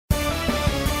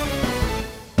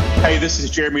Hi, this is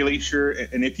Jeremy Leasher,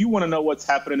 and if you want to know what's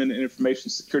happening in the information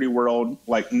security world,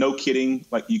 like no kidding,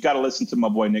 like you got to listen to my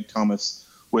boy Nick Thomas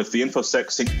with the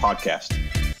InfoSec Sync podcast.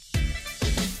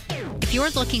 If you're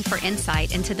looking for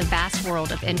insight into the vast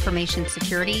world of information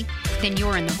security, then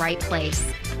you're in the right place.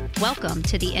 Welcome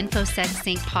to the InfoSec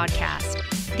Sync podcast,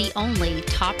 the only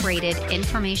top-rated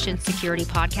information security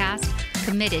podcast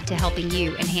committed to helping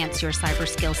you enhance your cyber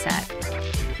skill set.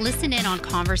 Listen in on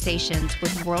conversations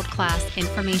with world-class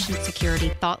information security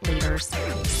thought leaders,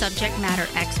 subject matter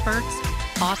experts,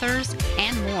 authors,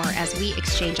 and more as we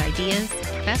exchange ideas,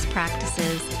 best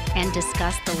practices, and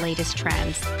discuss the latest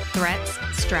trends, threats,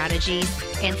 strategies,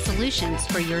 and solutions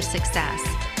for your success.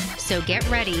 So get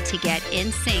ready to get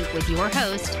in sync with your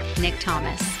host, Nick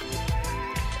Thomas.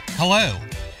 Hello,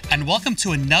 and welcome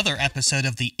to another episode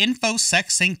of the InfoSec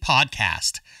Sync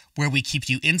podcast, where we keep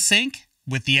you in sync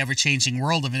with the ever-changing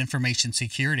world of information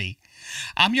security.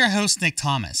 I'm your host, Nick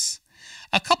Thomas.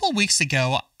 A couple weeks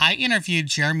ago, I interviewed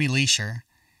Jeremy Leasher.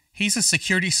 He's a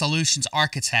security solutions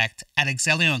architect at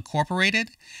Axellio Incorporated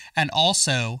and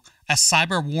also a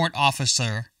cyber warrant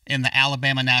officer in the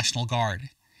Alabama National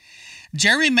Guard.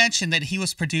 Jeremy mentioned that he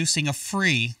was producing a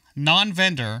free,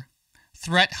 non-vendor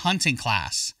threat hunting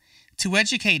class to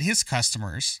educate his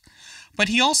customers, but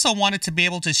he also wanted to be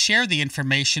able to share the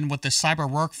information with the cyber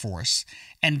workforce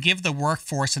and give the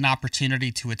workforce an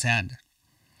opportunity to attend.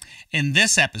 In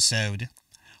this episode,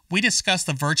 we discuss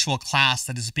the virtual class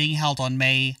that is being held on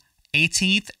May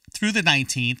 18th through the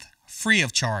 19th, free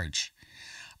of charge.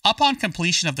 Upon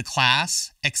completion of the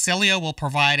class, Axellio will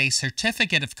provide a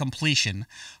certificate of completion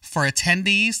for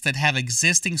attendees that have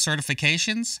existing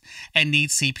certifications and need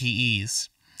CPEs.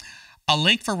 A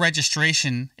link for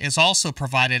registration is also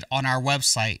provided on our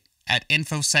website at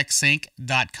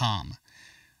infosecsync.com.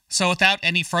 So without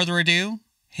any further ado,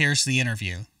 here's the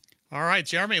interview. All right,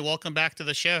 Jeremy, welcome back to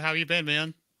the show. How you been,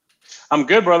 man? I'm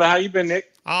good, brother. How you been,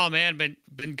 Nick? Oh, man,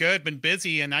 been good, been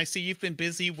busy, and I see you've been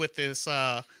busy with this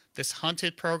this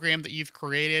HuntED program that you've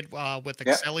created with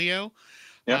Axellio.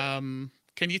 Yeah.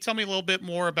 Can you tell me a little bit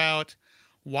more about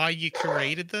why you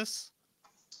created this?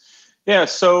 Yeah,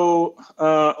 so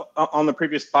on the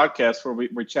previous podcast where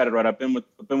we chatted, right, I've been with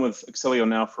Axellio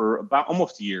now for about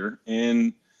almost a year,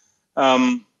 and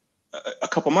a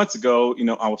couple months ago,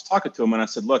 I was talking to him and I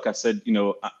said, look,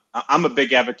 I'm a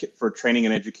big advocate for training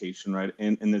and education, right,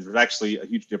 and there's actually a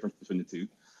huge difference between the two.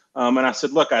 And I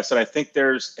said, look, I think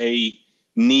there's a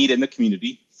need in the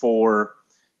community for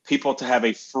people to have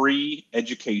a free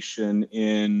education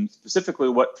in specifically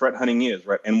what threat hunting is,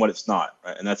 right, and what it's not,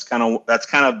 right? And that's kind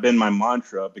of been my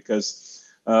mantra, because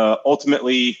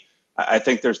ultimately I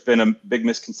think there's been a big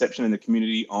misconception in the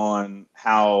community on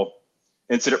how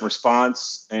incident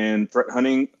response and threat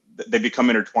hunting, they become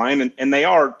intertwined, and they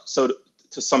are so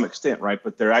to some extent, right?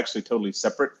 But they're actually totally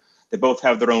separate. They both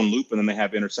have their own loop, and then they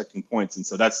have intersecting points, and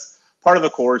so that's part of the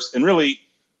course. And really,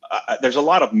 there's a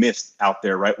lot of myths out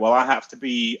there, right? Well, I have to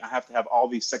have all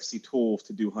these sexy tools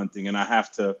to do hunting, and I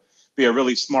have to be a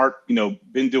really smart,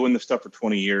 been doing this stuff for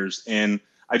 20 years, and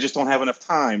I just don't have enough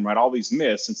time, right? All these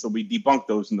myths, and so we debunk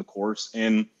those in the course.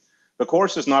 And the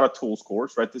course is not a tools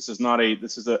course, right? This is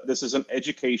an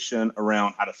education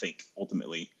around how to think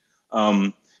ultimately,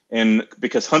 and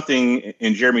because hunting,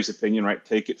 in Jeremy's opinion, right,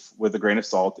 take it with a grain of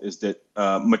salt, is that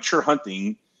mature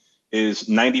hunting is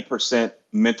 90%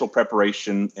 mental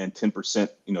preparation and 10%,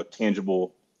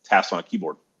 tangible tasks on a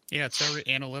keyboard. Yeah, it's very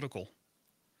analytical.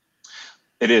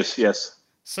 It is, yes.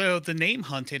 So the name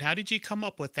HuntED, how did you come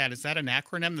up with that? Is that an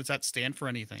acronym? Does that stand for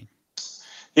anything?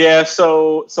 Yeah,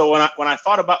 so when I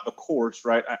thought about the course,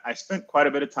 right, I spent quite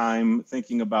a bit of time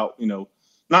thinking about,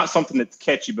 not something that's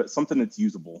catchy, but something that's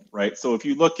usable, right? So if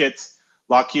you look at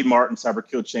Lockheed Martin Cyber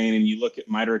Kill Chain, and you look at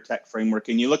MITRE ATT&CK Framework,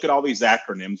 and you look at all these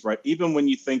acronyms, right? Even when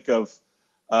you think of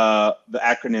the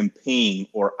acronym PING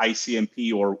or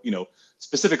ICMP, or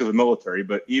specific of the military,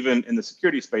 but even in the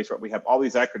security space, right, we have all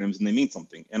these acronyms and they mean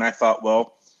something. And I thought,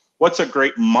 well, what's a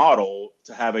great model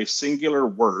to have a singular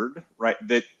word, right,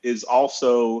 that is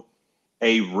also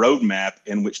a roadmap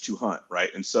in which to hunt,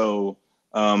 right? And so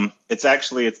it's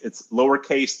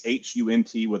lowercase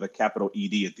HUNT with a capital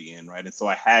ED at the end, right? And so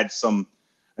I had some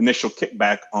initial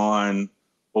kickback on,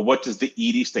 well, what does the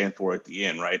ED stand for at the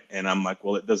end, right? And I'm like,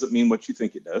 well, it doesn't mean what you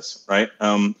think it does, right?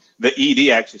 The ED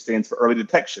actually stands for early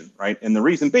detection, right? And the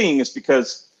reason being is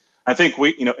because I think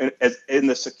we, in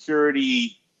the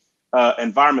security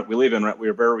environment we live in, right, we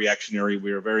are very reactionary.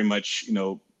 We are very much,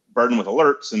 burdened with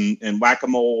alerts and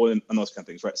whack-a-mole and those kind of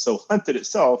things, right? So HuntED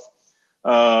itself,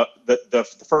 the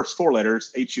first four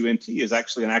letters, HUNT, is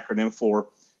actually an acronym for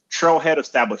Trailhead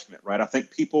Establishment, right? I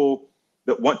think people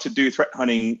that want to do threat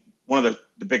hunting, one of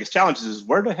the biggest challenge is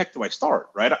where the heck do I start,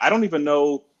 right? I don't even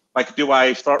know, like, do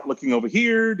I start looking over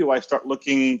here? Do I start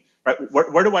looking, right?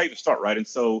 Where do I even start, right? And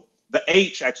so the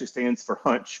H actually stands for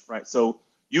hunch, right? So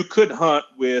you could hunt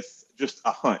with just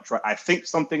a hunch, right? I think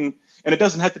something, and it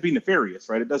doesn't have to be nefarious,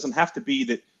 right? It doesn't have to be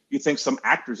that you think some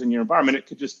actors in your environment. It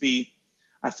could just be,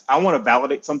 I want to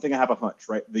validate something. I have a hunch,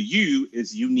 right? The U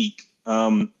is unique.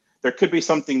 There could be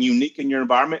something unique in your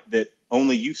environment that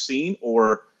only you've seen,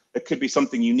 or it could be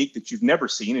something unique that you've never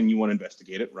seen and you want to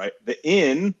investigate it, right? The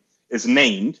N is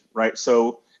named, right?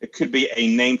 So it could be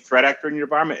a named threat actor in your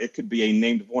environment. It could be a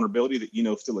named vulnerability that you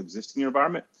know still exists in your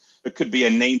environment. It could be a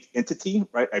named entity,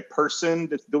 right? A person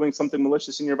that's doing something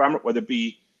malicious in your environment, whether it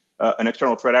be an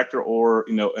external threat actor or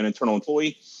an internal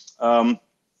employee.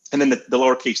 And then the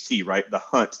lowercase t, right? The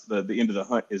hunt, the end of the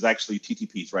hunt is actually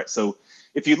TTPs, right? So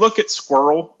if you look at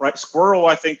Squirrel, right? Squirrel,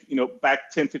 I think,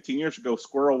 back 10, 15 years ago,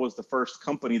 Squirrel was the first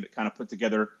company that kind of put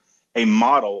together a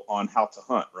model on how to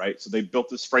hunt, right? So they built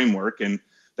this framework and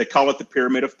they call it the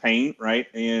pyramid of pain, right?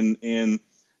 And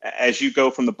as you go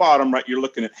from the bottom, right, you're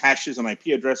looking at hashes and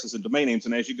IP addresses and domain names.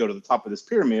 And as you go to the top of this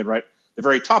pyramid, right, the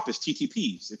very top is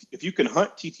TTPs. If you can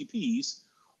hunt TTPs,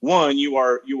 one, you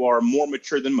are more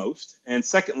mature than most, and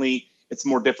secondly, it's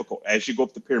more difficult. As you go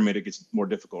up the pyramid, it gets more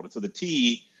difficult. And so the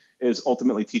T is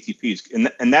ultimately TTPs,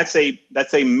 and that's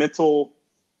a mental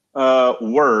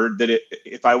word that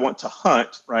if I want to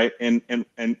hunt, right, and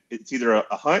it's either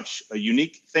a hunch, a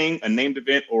unique thing, a named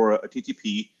event, or a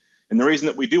TTP. And the reason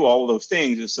that we do all of those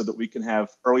things is so that we can have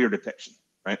earlier detection,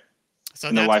 right,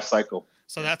 in the life cycle.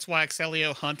 So that's why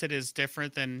Axellio HuntED is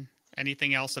different than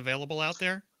anything else available out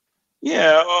there?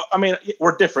 Yeah, I mean,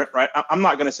 we're different, right? I'm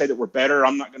not going to say that we're better.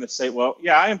 I'm not going to say, well,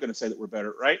 yeah, I am going to say that we're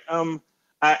better, right?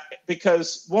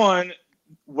 Because one,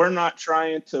 we're not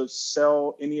trying to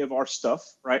sell any of our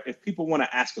stuff, right? If people want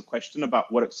to ask a question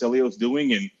about what Axellio is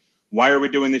doing and why are we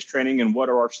doing this training and what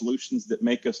are our solutions that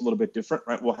make us a little bit different,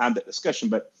 right? We'll have that discussion.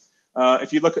 But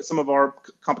if you look at some of our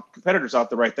competitors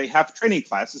out there, right, they have training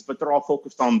classes, but they're all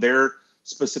focused on their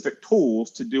specific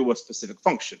tools to do a specific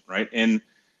function, right?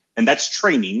 And that's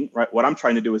training, right? What I'm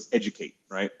trying to do is educate,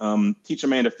 right? Teach a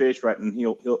man to fish, right? And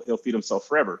he'll feed himself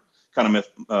forever, kind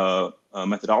of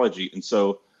methodology. And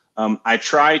so I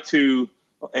try to,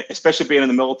 especially being in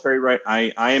the military, right?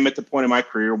 I am at the point in my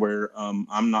career where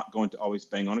I'm not going to always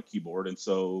bang on a keyboard. And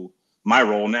so my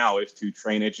role now is to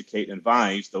train, educate, and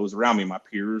advise those around me, my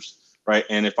peers, right?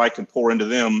 And if I can pour into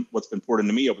them what's been poured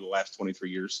into me over the last 23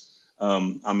 years,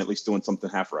 I'm at least doing something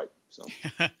half right. So.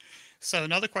 So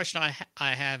another question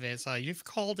I have is you've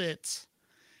called it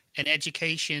an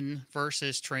education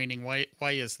versus training. Why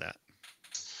is that?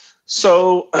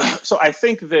 So I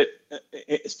think that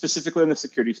specifically in the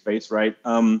security space, right?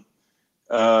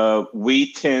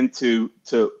 We tend to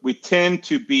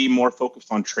be more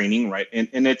focused on training, right?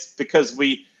 And it's because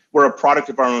we're a product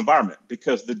of our own environment,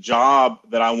 because the job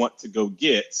that I want to go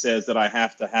get says that I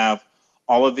have to have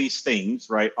all of these things,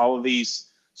 right? All of these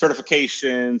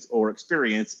certifications or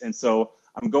experience. And so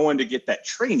I'm going to get that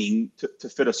training to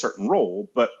fit a certain role.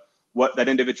 But what that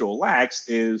individual lacks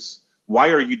is, why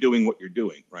are you doing what you're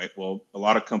doing, right? Well, a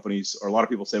lot of companies or a lot of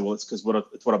people say, well, it's because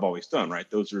it's what I've always done, right?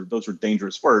 Those are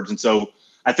dangerous words. And so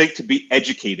I think to be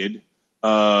educated,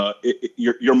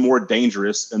 you're more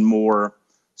dangerous and more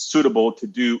suitable to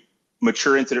do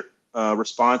mature incident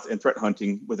response and threat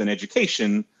hunting with an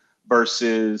education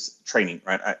versus training,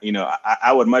 right?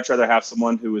 I would much rather have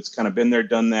someone who has kind of been there,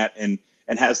 done that, and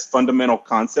has fundamental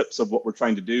concepts of what we're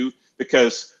trying to do,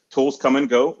 because tools come and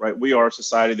go, right? We are a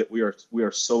society that we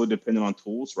are solely dependent on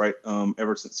tools, right?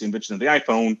 Ever since the invention of the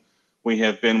iPhone, we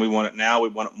want it now, we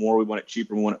want it more, we want it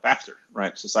cheaper, we want it faster,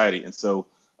 right? Society. And so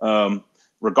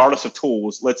regardless of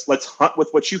tools, let's hunt with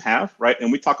what you have, right?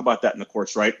 And we talk about that in the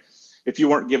course, right? If you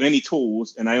weren't given any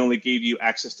tools and I only gave you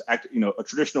access to a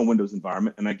traditional Windows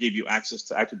environment, and I gave you access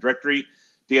to Active Directory,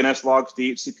 DNS logs,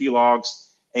 DHCP logs,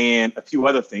 and a few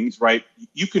other things, right?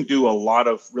 You can do a lot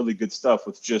of really good stuff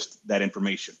with just that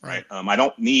information, right? I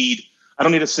don't need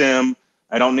a SIM.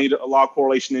 I don't need a log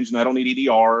correlation engine. I don't need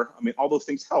EDR. I mean, all those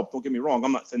things help. Don't get me wrong.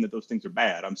 I'm not saying that those things are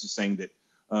bad. I'm just saying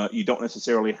that you don't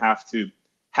necessarily have to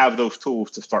have those tools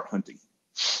to start hunting.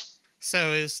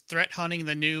 So is threat hunting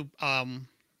the new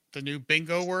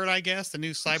bingo word, I guess, the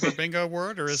new cyber bingo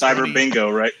word, or is cyber bingo,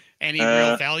 right? Any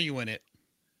real value in it?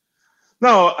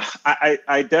 No,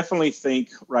 I definitely think,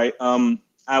 right.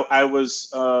 I was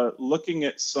looking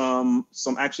at some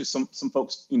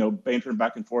folks, bantering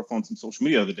back and forth on some social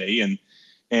media the other day,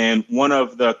 and one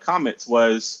of the comments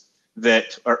was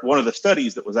that, or one of the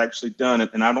studies that was actually done,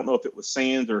 and I don't know if it was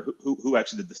Sands or who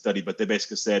actually did the study, but they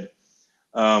basically said,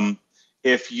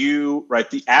 if you, right,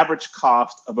 the average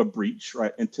cost of a breach,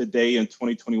 right, and today in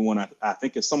 2021, I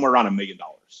think is somewhere around $1 million,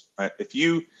 right? If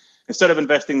you, instead of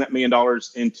investing that $1 million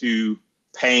into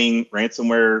paying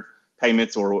ransomware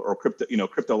payments or crypto,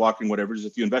 crypto locking, whatever,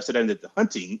 if you invested it into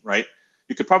hunting, right,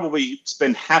 you could probably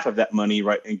spend half of that money,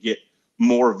 right, and get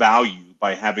more value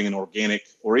by having an organic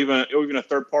or even a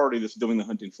third party that's doing the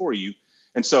hunting for you.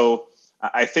 And so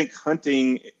I think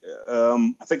hunting,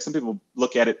 I think some people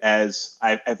look at it as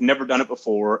I've never done it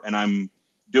before and I'm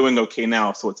doing okay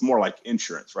now. So it's more like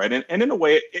insurance, right? And in a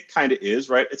way, it kind of is,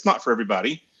 right? It's not for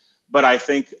everybody, but I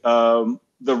think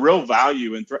the real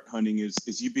value in threat hunting is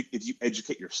if you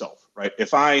educate yourself, right?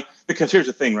 Because here's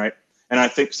the thing, right? And I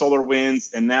think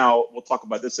SolarWinds, and now we'll talk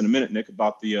about this in a minute, Nick,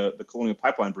 about the Colonial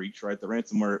Pipeline breach, right? The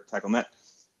ransomware attack on that.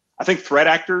 I think threat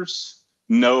actors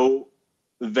know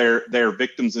their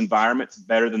victims' environments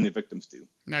better than the victims do.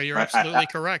 No, you're right? absolutely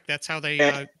correct. That's how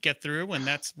they get through, and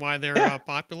that's why they're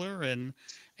popular and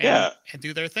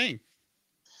do their thing.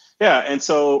 Yeah, and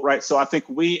so so I think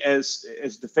we as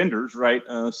defenders, right,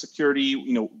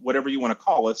 security, whatever you want to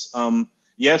call us,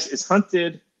 yes, it's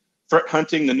threat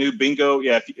hunting, the new bingo.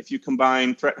 Yeah, if you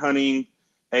combine threat hunting,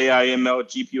 AI, ML,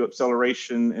 GPU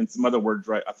acceleration, and some other words,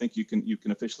 right, I think you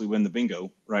can officially win the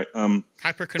bingo, right?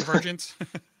 Hyperconvergence.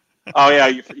 Oh yeah,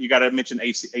 you got to mention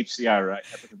HCI, right?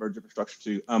 Hyperconverged infrastructure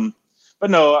too. But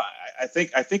no, I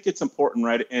think it's important,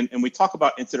 right? And we talk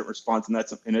about incident response, and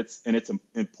its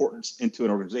importance into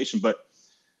an organization. But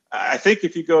I think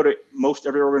if you go to most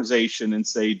every organization and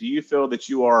say, do you feel that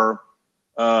you are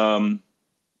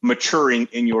maturing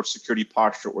in your security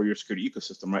posture or your security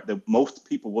ecosystem, right? That most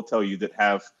people will tell you that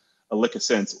have a lick of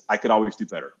sense, I could always do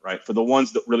better, right? For the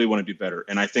ones that really want to do better.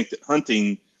 And I think that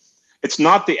hunting, it's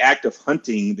not the act of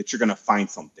hunting that you're going to find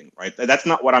something, right? That's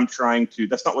not what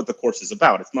that's not what the course is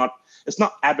about. It's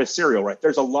not adversarial, right?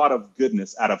 There's a lot of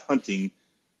goodness out of hunting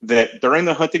that during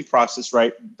the hunting process,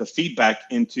 right? The feedback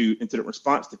into incident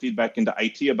response, the feedback into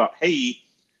IT about, hey,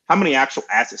 how many actual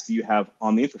assets do you have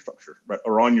on the infrastructure, right?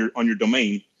 Or on your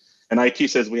domain? And IT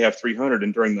says we have 300,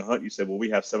 and during the hunt, you said, well, we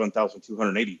have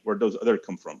 7,280. Where'd those others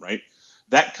come from, right?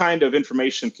 That kind of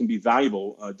information can be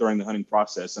valuable during the hunting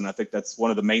process, and I think that's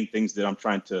one of the main things that I'm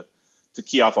trying to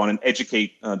key off on and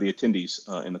educate the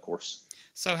attendees in the course.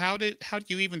 So how do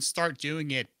you even start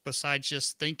doing it besides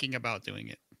just thinking about doing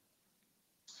it?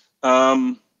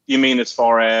 You mean as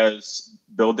far as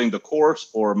building the course,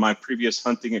 or my previous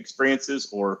hunting experiences,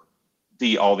 or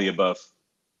all the above?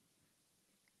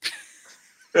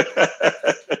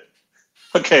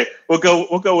 Okay, we'll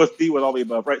go with D, with all the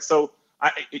above, right? So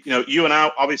you and I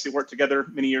obviously worked together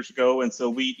many years ago, and so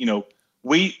we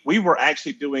were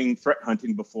actually doing threat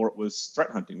hunting before it was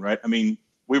threat hunting, right? I mean,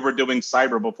 we were doing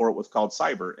cyber before it was called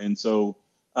cyber, and so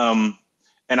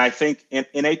and I think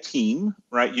in a team,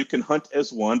 right, you can hunt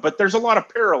as one, but there's a lot of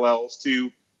parallels to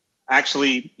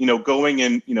actually going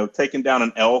and taking down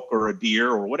an elk or a deer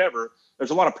or whatever. There's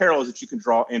a lot of parallels that you can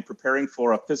draw in preparing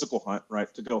for a physical hunt,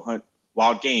 right, to go hunt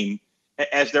wild game,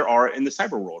 as there are in the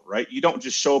cyber world, right? You don't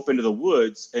just show up into the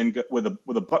woods and go with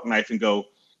a buck knife and go,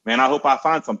 man, I hope I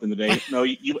find something today. No,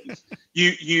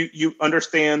 you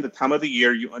understand the time of the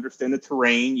year, you understand the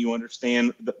terrain, you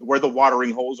understand where the watering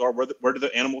holes are, where do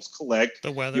the animals collect,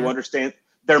 the weather, you understand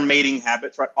their mating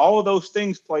habits, right? All of those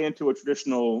things play into a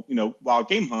traditional, wild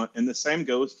game hunt, and the same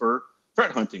goes for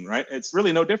threat hunting, right? It's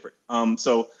really no different.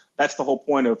 So that's the whole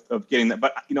point of getting that.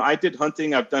 But I did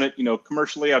hunting. I've done it,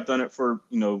 commercially. I've done it for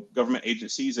government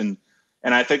agencies, and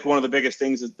I think one of the biggest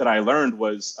things that I learned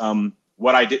was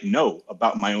what I didn't know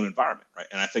about my own environment, right?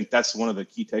 And I think that's one of the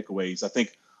key takeaways. I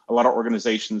think a lot of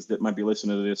organizations that might be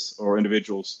listening to this, or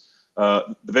individuals,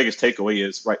 the biggest takeaway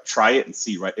is, right, try it and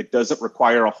see, right? It doesn't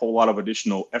require a whole lot of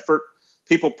additional effort,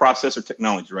 people, process, or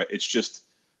technology, right? It's just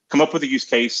come up with a use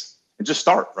case and just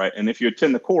start, right? And if you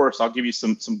attend the course, I'll give you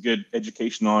some good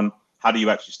education on how do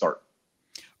you actually start.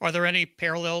 Are there any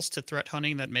parallels to threat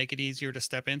hunting that make it easier to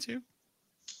step into?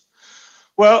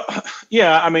 Well,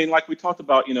 yeah, I mean, like we talked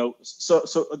about, so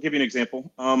I'll give you an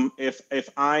example. If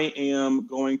I am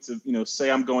going to, say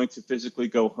I'm going to physically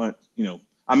go hunt,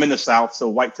 I'm in the South, so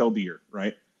whitetail deer,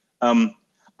 right?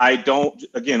 I don't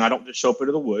just show up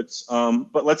into the woods.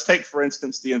 But let's take, for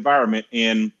instance, the environment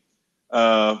in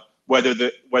whether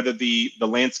the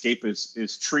landscape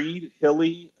is treed,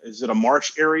 hilly, is it a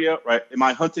marsh area, right? Am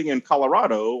I hunting in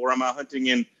Colorado, or am I hunting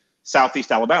in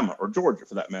Southeast Alabama or Georgia,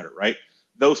 for that matter, right?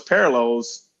 Those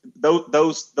parallels,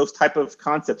 those type of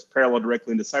concepts parallel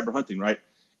directly into cyber hunting, right?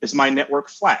 Is my network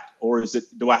flat, or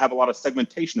do I have a lot of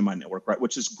segmentation in my network, right?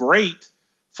 Which is great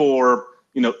for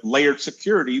layered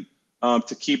security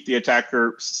to keep the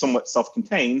attacker somewhat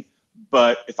self-contained.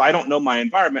 But if I don't know my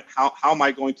environment, how am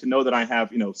I going to know that I have,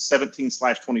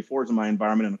 17/24s in my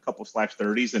environment and a couple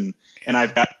 /30s and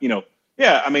I've got,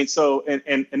 yeah, I mean, so,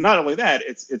 and not only that,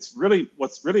 it's really,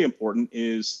 what's really important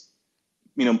is,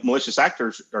 malicious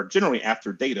actors are generally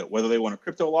after data, whether they want to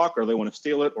crypto lock or they want to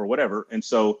steal it or whatever. And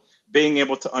so being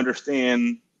able to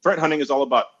understand, threat hunting is all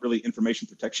about really information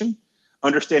protection,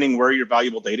 understanding where your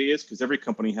valuable data is, because every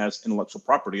company has intellectual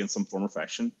property in some form or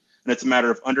fashion. And it's a matter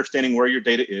of understanding where your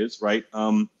data is, right?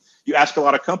 You ask a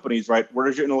lot of companies, right, where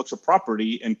is your intellectual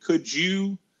property? And could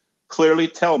you clearly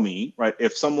tell me, right,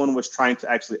 if someone was trying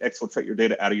to actually exfiltrate your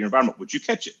data out of your environment, would you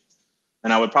catch it?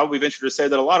 And I would probably venture to say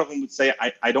that a lot of them would say,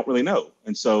 I don't really know.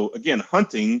 And so again,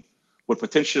 hunting would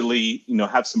potentially,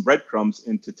 have some breadcrumbs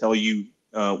and to tell you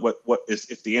what is,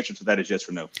 if the answer to that is yes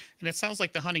or no. And it sounds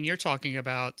like the hunting you're talking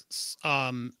about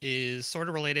is sort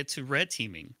of related to red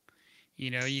teaming.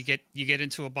 You get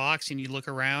into a box and you look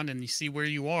around and you see where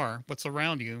you are, what's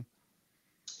around you.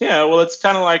 Yeah, well, it's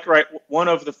kind of like, right, one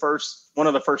of the first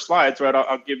slides, right?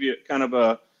 I'll give you kind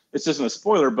of this isn't a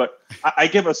spoiler, but I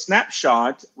give a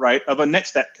snapshot, right, of a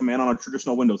netstat command on a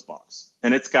traditional Windows box,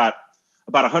 and it's got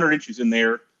about 100 entries in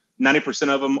there. 90%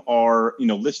 of them are,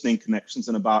 listening connections,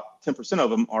 and about 10% of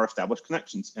them are established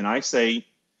connections. And I say,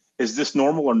 is this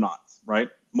normal or not, right?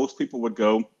 Most people would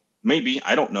go, maybe,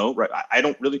 I don't know, right? I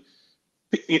don't really.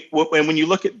 When you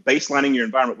look at baselining your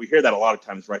environment, we hear that a lot of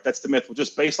times, right? That's the myth. Well,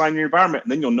 just baseline your environment,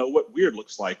 and then you'll know what weird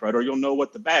looks like, right? Or you'll know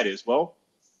what the bad is. Well,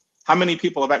 how many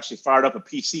people have actually fired up a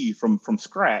PC from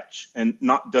scratch and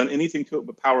not done anything to it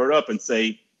but power it up and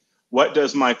say, what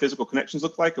does my physical connections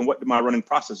look like, and what do my running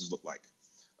processes look like?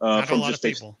 Not a lot of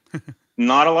people.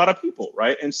 Not a lot of people,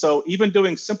 right? And so even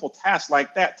doing simple tasks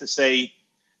like that to say,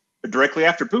 directly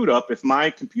after boot up, if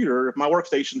my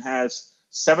workstation has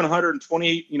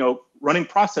 720, running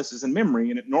processes in memory,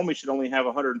 and it normally should only have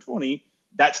 120,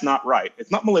 that's not right.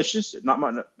 It's not malicious. It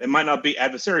might not be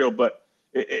adversarial, but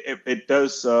it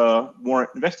does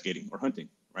warrant investigating or hunting,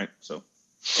 right? So.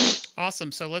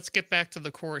 Awesome. So let's get back to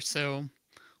the course. So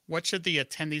what should the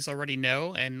attendees already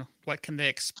know, and what can they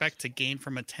expect to gain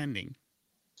from attending?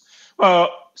 Well,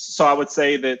 so I would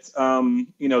say that,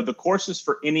 the course is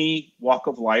for any walk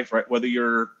of life, right? Whether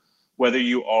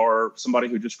you are somebody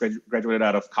who just graduated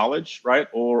out of college, right?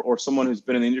 Or someone who's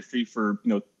been in the industry for,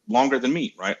 longer than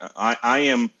me, right? I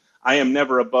am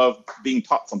never above being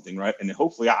taught something, right? And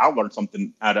hopefully I'll learn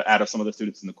something out of some of the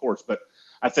students in the course. But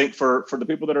I think for the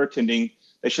people that are attending,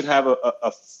 they should have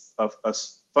a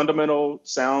fundamental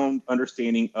sound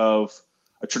understanding of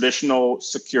a traditional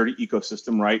security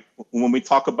ecosystem, right? When we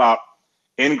talk about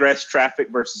ingress traffic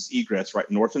versus egress,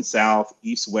 right? North and south,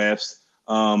 east, west,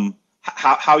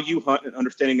 how you hunt and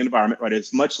understanding an environment, right?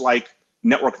 It's much like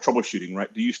network troubleshooting,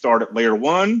 right? Do you start at layer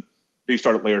 1? Do you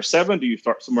start at layer 7? Do you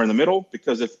start somewhere in the middle?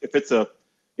 Because if it's a,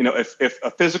 if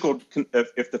the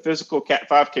physical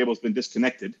Cat5 cable has been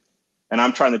disconnected, and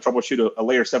I'm trying to troubleshoot a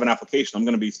layer 7 application, I'm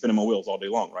going to be spinning my wheels all day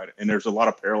long, right? And there's a lot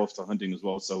of parallels to hunting as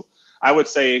well. So I would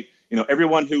say,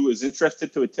 everyone who is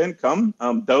interested to attend, come.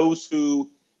 Those who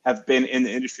have been in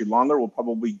the industry longer will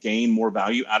probably gain more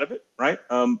value out of it, right?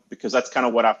 Because that's kind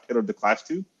of what I've tailored the class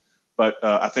to. But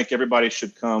I think everybody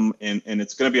should come, and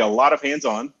it's going to be a lot of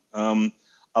hands-on,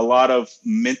 a lot of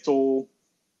mental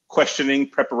questioning,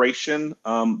 preparation,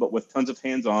 but with tons of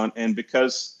hands-on. And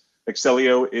because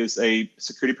Axellio is a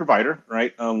security provider,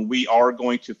 right? We are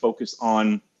going to focus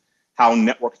on how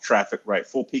network traffic, right?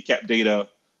 Full PCAP data,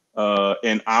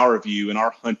 in our view, in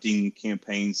our hunting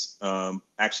campaigns,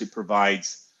 actually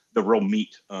provides the real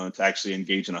meat to actually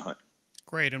engage in a hunt.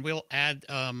 Great. And we'll add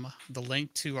the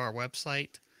link to our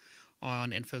website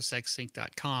on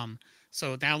infosecsync.com.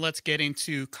 So now let's get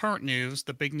into current news.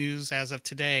 The big news as of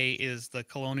today is the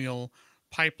Colonial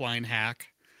pipeline hack.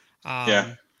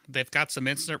 They've got some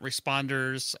incident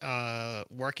responders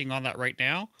working on that right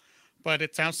now, but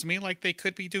it sounds to me like they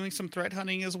could be doing some threat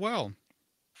hunting as well.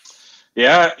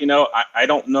 Yeah, I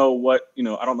don't know what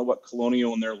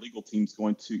Colonial and their legal team's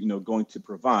going to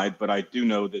provide, but I do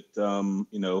know that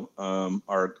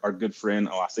our good friend,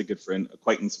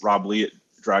 acquaintance Rob Lee at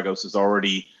Dragos has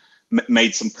already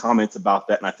made some comments about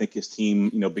that, and I think his team,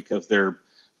 because they're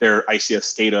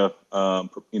ICS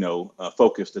SCADA,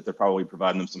 focused, that they're probably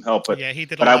providing them some help. But yeah, he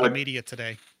did a lot of media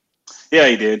today. Yeah,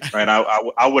 he did. Right.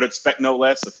 I would expect no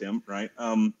less of him. Right.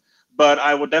 But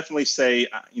I would definitely say,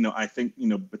 I think,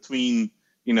 between,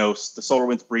 the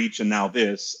SolarWinds breach and now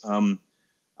this,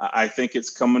 I think it's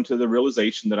coming to the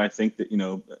realization that I think that,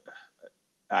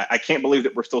 I can't believe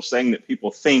that we're still saying that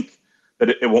people think that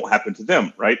it won't happen to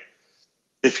them. Right.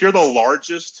 If you're the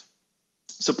largest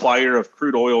supplier of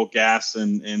crude oil, gas,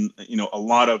 and a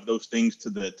lot of those things to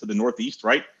the Northeast,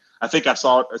 right? I think I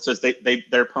saw it says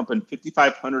they're pumping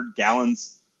 5,500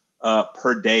 gallons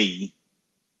per day,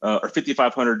 or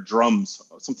 5,500 drums,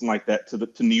 something like that,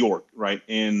 to New York, right?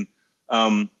 And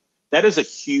that is a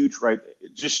huge, right?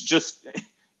 Just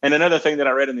and another thing that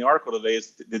I read in the article today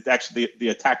is that actually the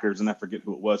attackers, and I forget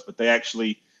who it was, but they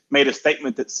actually made a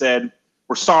statement that said,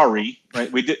 "We're sorry,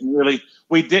 right? We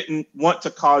didn't want to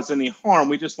cause any harm.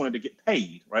 We just wanted to get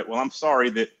paid, right? Well, I'm sorry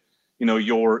that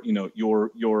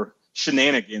your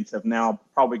shenanigans have now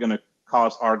probably going to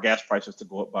cause our gas prices to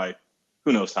go up by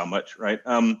who knows how much, right?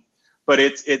 But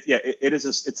it's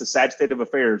a sad state of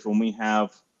affairs when we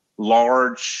have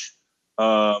large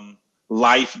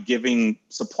life-giving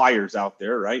suppliers out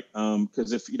there, right?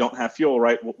 Because if you don't have fuel,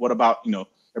 right, what about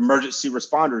emergency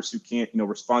responders who can't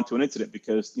respond to an incident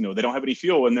because they don't have any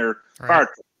fuel in their fire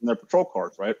trucks, in their patrol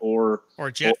cars, right? Or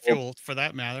jet fuel for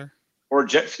that matter. Or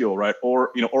jet fuel, right?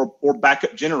 Or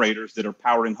backup generators that are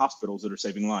powering hospitals that are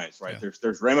saving lives, right? Yeah.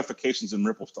 There's ramifications and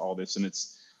ripples to all this, and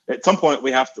it's at some point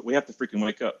we have to freaking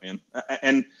wake up, man.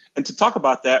 And to talk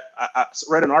about that, I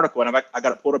read an article and I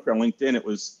got it pulled up here on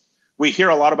LinkedIn. We hear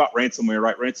a lot about ransomware,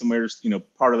 right? Ransomware is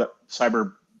part of that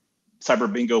cyber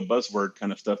bingo buzzword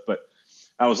kind of stuff. But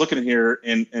I was looking at here,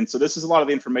 and so this is a lot of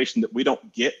the information that we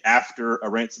don't get after a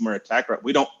ransomware attack, right?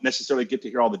 We don't necessarily get to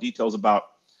hear all the details about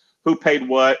who paid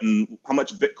what and how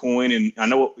much Bitcoin. And I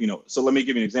know, so let me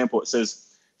give you an example. It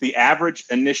says the average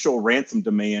initial ransom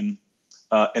demand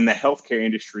in the healthcare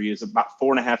industry is about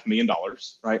 $4.5 million,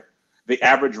 right? The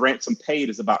average ransom paid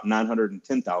is about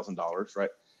 $910,000, right?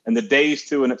 And the days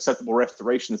to an acceptable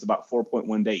restoration is about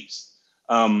 4.1 days.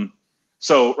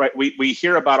 So, right, we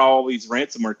hear about all these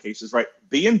ransomware cases, right?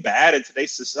 Being bad in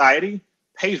today's society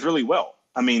pays really well.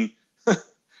 I mean,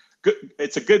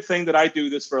 it's a good thing that I do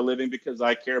this for a living because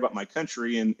I care about my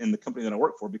country and the company that I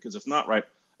work for. Because if not, right,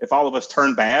 if all of us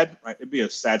turn bad, right, it'd be a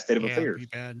sad state of affairs.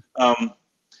 It'd be bad.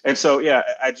 And so, yeah,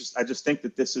 I just think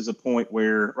that this is a point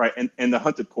where, right, and the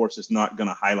HuntED course is not going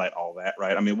to highlight all that,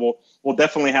 right? I mean, we'll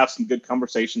definitely have some good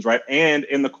conversations, right? And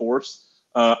in the course,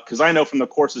 because I know from the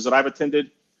courses that I've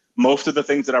attended, most of the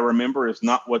things that I remember is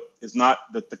not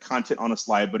the content on a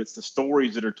slide, but it's the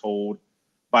stories that are told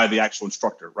by the actual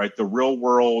instructor, right? The real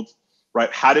world,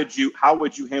 right? How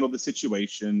would you handle the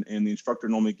situation? And the instructor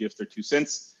normally gives their 2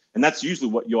 cents, and that's usually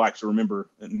what you'll actually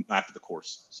remember after the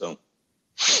course. So.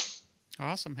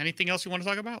 Awesome. Anything else you want to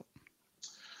talk about?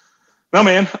 No,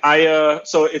 man.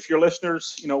 So if your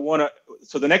listeners,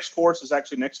 so the next course is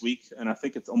actually next week, and I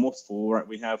think it's almost full, right?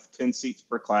 We have 10 seats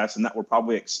per class, and that will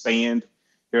probably expand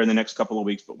here in the next couple of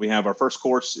weeks. But we have our first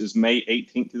course is May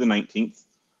 18th through the 19th.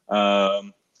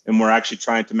 And we're actually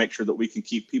trying to make sure that we can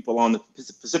keep people on the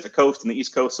Pacific Coast and the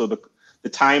East Coast. So the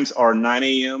times are 9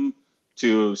 a.m.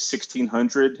 to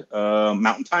 1600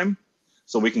 Mountain Time.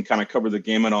 So we can kind of cover the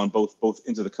gamut on both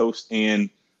ends of the coast. And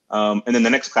then the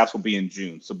next class will be in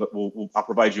June. So, but I'll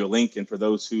provide you a link. And for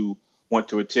those who want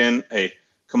to attend, hey,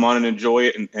 come on and enjoy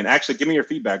it. And actually give me your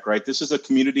feedback, right? This is a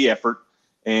community effort.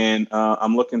 And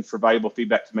I'm looking for valuable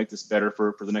feedback to make this better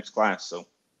for the next class. So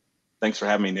thanks for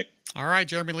having me, Nick. All right,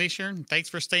 Jeremy Leasher. Thanks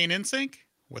for staying in sync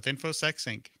with InfoSec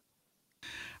Sync.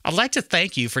 I'd like to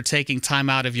thank you for taking time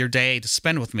out of your day to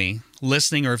spend with me,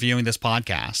 listening or viewing this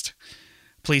podcast.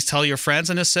 Please tell your friends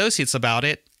and associates about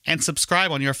it and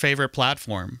subscribe on your favorite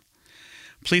platform.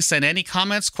 Please send any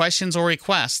comments, questions, or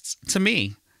requests to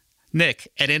me, Nick,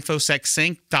 at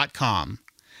InfosecSync.com.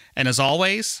 And as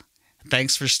always,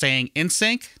 thanks for staying in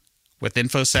sync with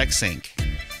InfoSec Sync.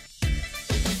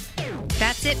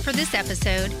 That's it for this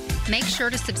episode. Make sure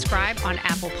to subscribe on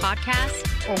Apple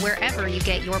Podcasts or wherever you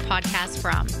get your podcasts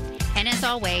from. And as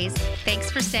always,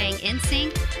 thanks for staying in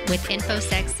sync with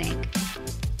InfoSec Sync.